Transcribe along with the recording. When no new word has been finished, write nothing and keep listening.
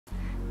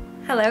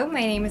Hello, my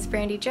name is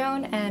Brandy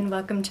Joan and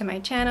welcome to my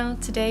channel.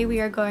 Today we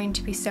are going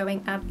to be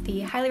sewing up the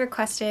highly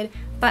requested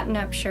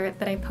button-up shirt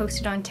that I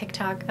posted on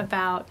TikTok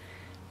about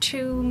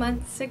 2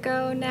 months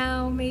ago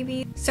now,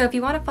 maybe. So if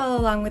you want to follow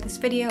along with this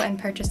video and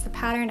purchase the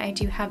pattern, I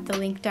do have the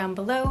link down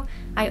below.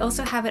 I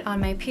also have it on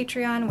my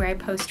Patreon where I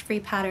post free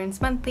patterns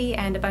monthly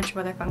and a bunch of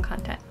other fun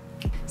content.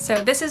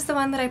 So this is the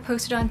one that I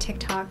posted on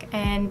TikTok,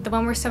 and the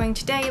one we're sewing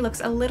today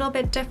looks a little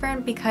bit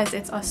different because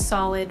it's a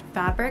solid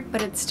fabric,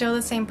 but it's still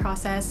the same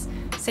process,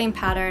 same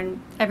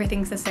pattern,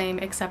 everything's the same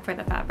except for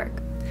the fabric.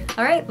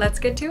 All right, let's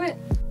get to it.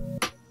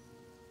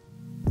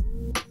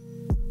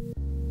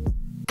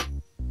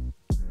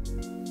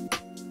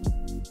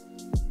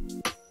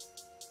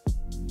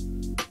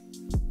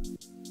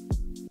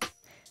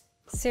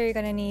 So you're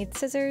gonna need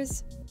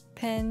scissors,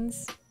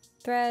 pins,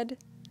 thread,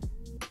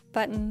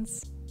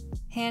 buttons,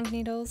 hand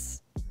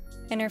needles,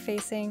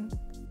 interfacing,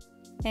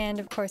 and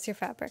of course your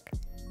fabric.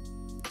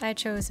 I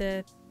chose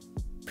a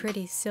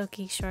pretty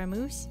silky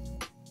charmeuse,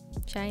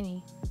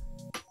 shiny.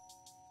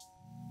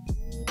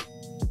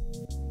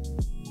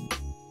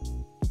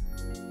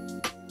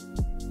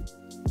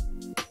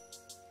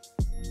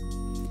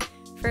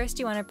 First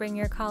you want to bring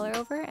your collar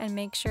over and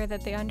make sure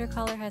that the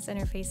undercollar has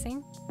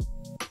interfacing.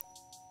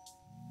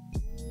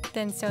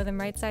 Then sew them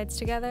right sides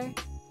together,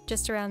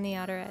 just around the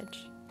outer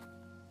edge.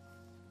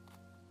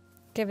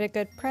 Give it a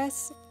good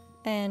press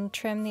and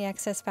trim the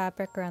excess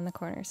fabric around the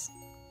corners.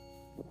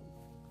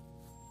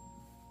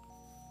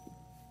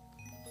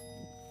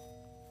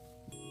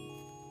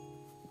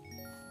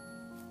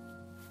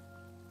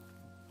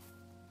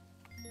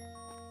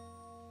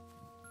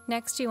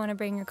 Next, you want to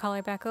bring your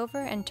collar back over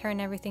and turn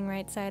everything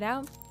right side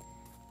out.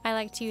 I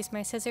like to use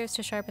my scissors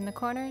to sharpen the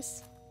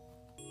corners.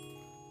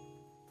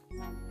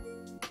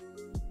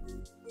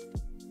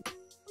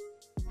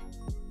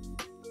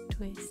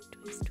 Twist,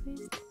 twist,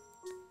 twist.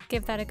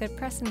 Give that a good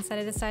press and set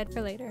it aside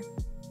for later.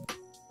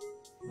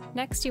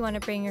 Next, you want to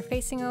bring your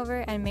facing over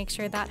and make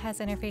sure that has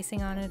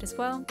interfacing on it as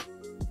well.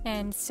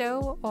 And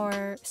sew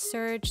or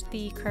serge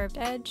the curved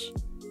edge.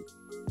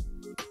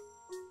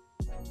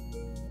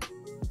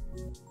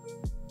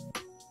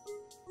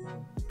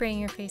 Bring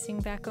your facing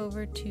back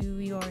over to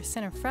your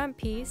center front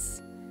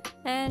piece,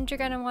 and you're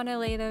going to want to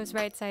lay those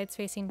right sides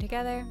facing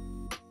together.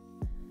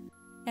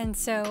 And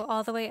sew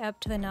all the way up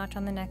to the notch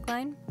on the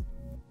neckline.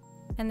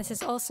 And this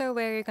is also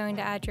where you're going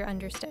to add your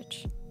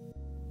understitch.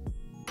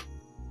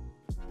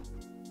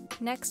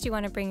 Next, you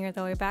want to bring your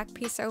lower back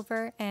piece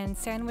over and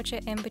sandwich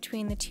it in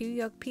between the two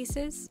yoke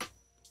pieces.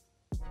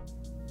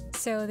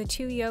 So the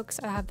two yokes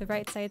have the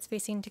right sides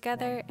facing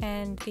together,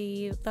 and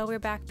the lower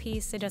back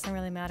piece, it doesn't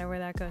really matter where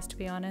that goes, to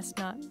be honest,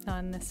 not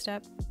on this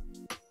step.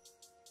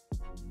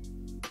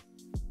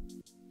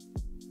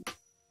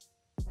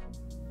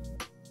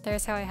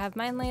 There's how I have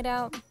mine laid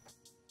out.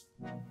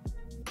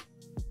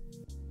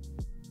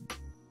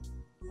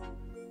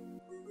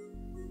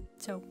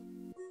 So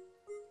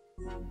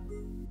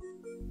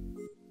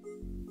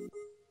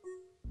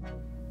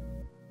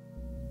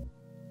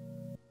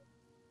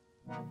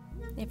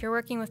if you're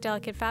working with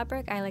delicate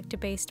fabric, I like to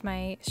baste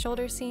my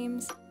shoulder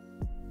seams.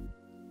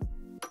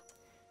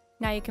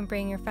 Now you can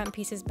bring your front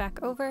pieces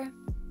back over.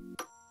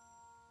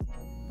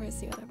 Where's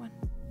the other one?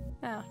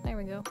 Oh, there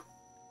we go.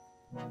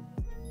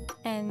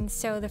 And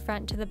sew the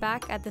front to the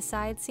back at the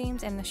side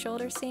seams and the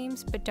shoulder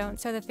seams, but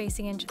don't sew the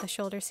facing into the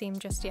shoulder seam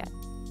just yet.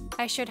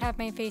 I should have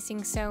my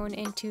facing sewn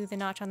into the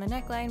notch on the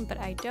neckline, but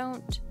I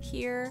don't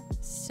here,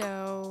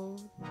 so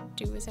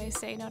do as I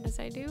say, not as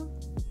I do.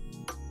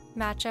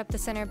 Match up the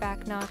center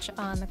back notch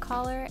on the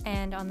collar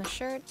and on the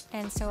shirt,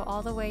 and sew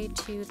all the way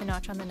to the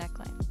notch on the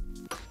neckline.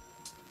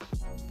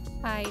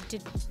 I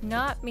did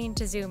not mean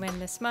to zoom in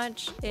this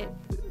much, it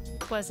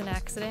was an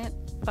accident,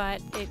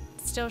 but it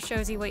still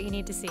shows you what you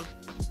need to see.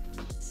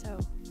 So,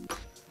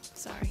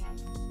 sorry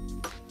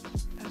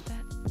about that.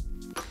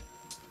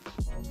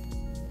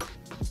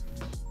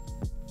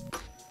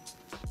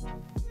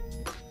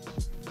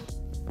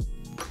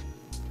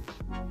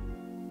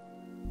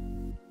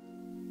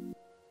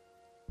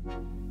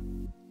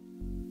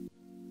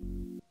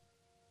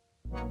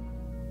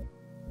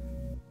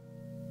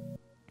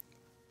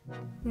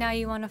 Now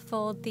you want to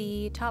fold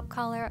the top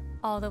collar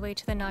all the way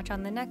to the notch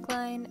on the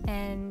neckline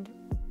and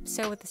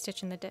sew with the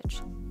stitch in the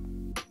ditch.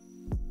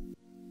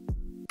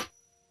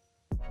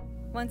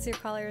 Once your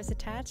collar is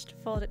attached,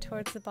 fold it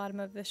towards the bottom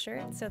of the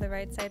shirt so the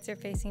right sides are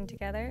facing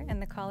together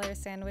and the collar is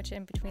sandwiched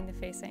in between the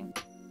facing.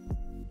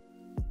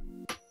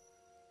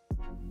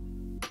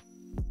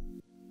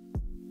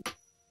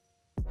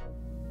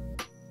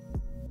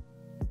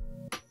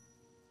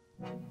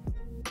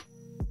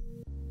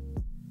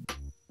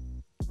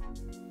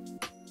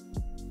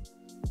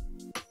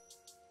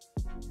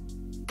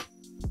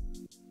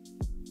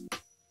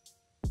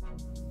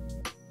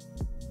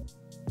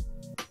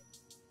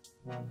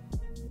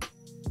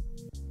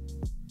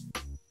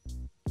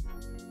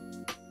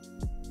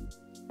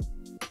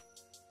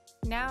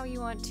 Now you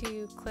want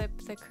to clip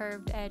the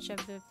curved edge of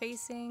the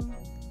facing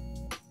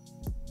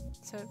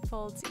so it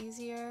folds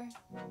easier.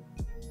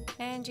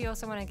 And you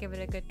also want to give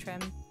it a good trim.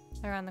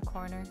 around the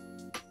corner,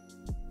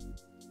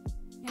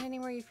 and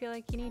anywhere you feel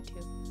like you need to.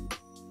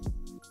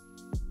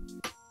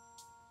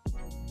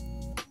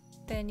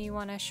 Then you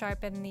want to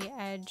sharpen the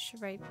edge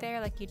right there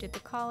like you did the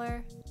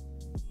collar.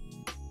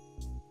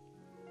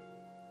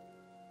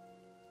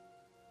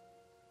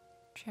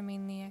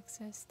 Trimming the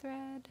excess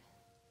thread,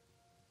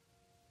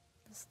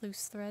 those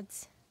loose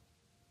threads,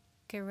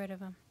 get rid of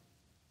them.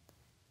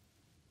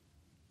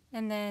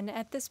 And then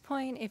at this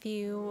point, if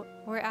you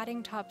were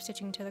adding top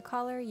stitching to the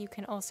collar, you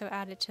can also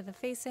add it to the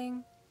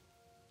facing,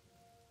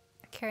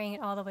 carrying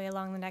it all the way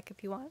along the neck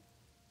if you want.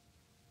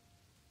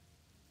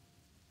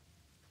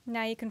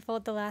 Now you can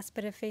fold the last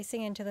bit of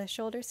facing into the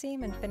shoulder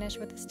seam and finish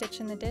with a stitch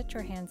in the ditch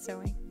or hand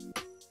sewing.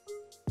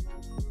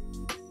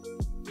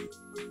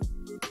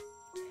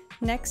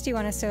 Next, you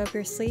want to sew up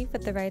your sleeve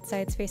with the right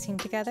sides facing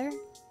together,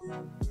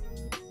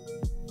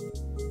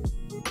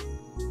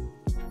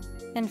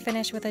 and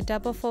finish with a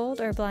double fold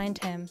or blind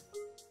hem.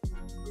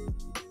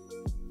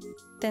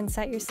 Then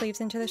set your sleeves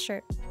into the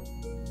shirt.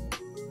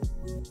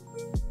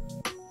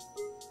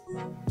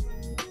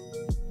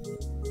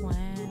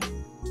 Wow.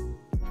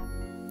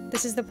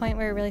 This is the point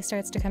where it really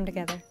starts to come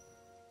together.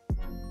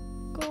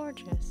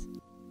 Gorgeous.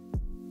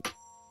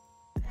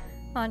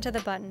 Onto the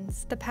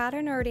buttons. The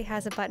pattern already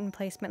has a button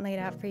placement laid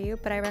out for you,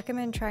 but I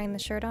recommend trying the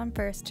shirt on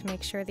first to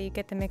make sure that you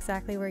get them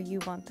exactly where you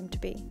want them to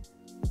be.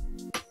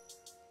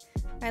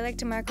 I like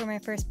to mark where my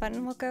first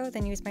button will go,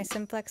 then use my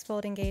Simplex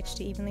folding gauge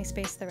to evenly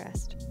space the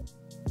rest.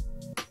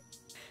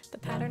 The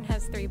pattern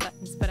has 3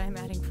 buttons, but I'm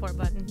adding 4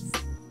 buttons.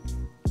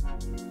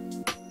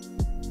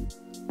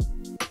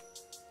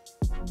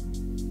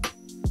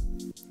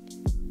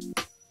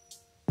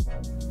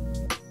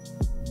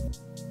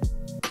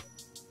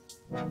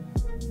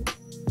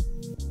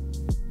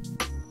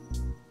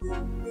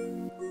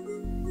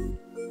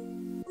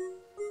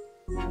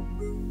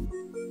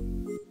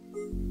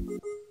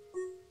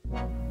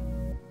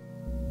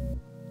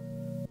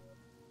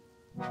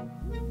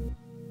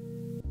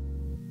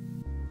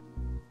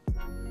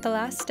 The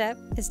last step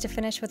is to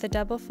finish with a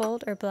double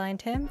fold or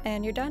blind hem,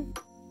 and you're done.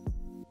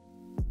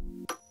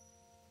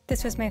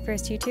 This was my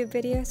first YouTube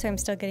video, so I'm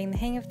still getting the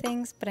hang of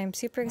things, but I'm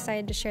super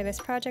excited to share this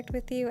project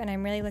with you, and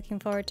I'm really looking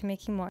forward to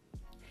making more.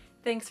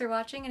 Thanks for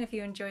watching, and if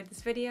you enjoyed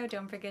this video,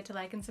 don't forget to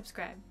like and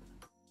subscribe.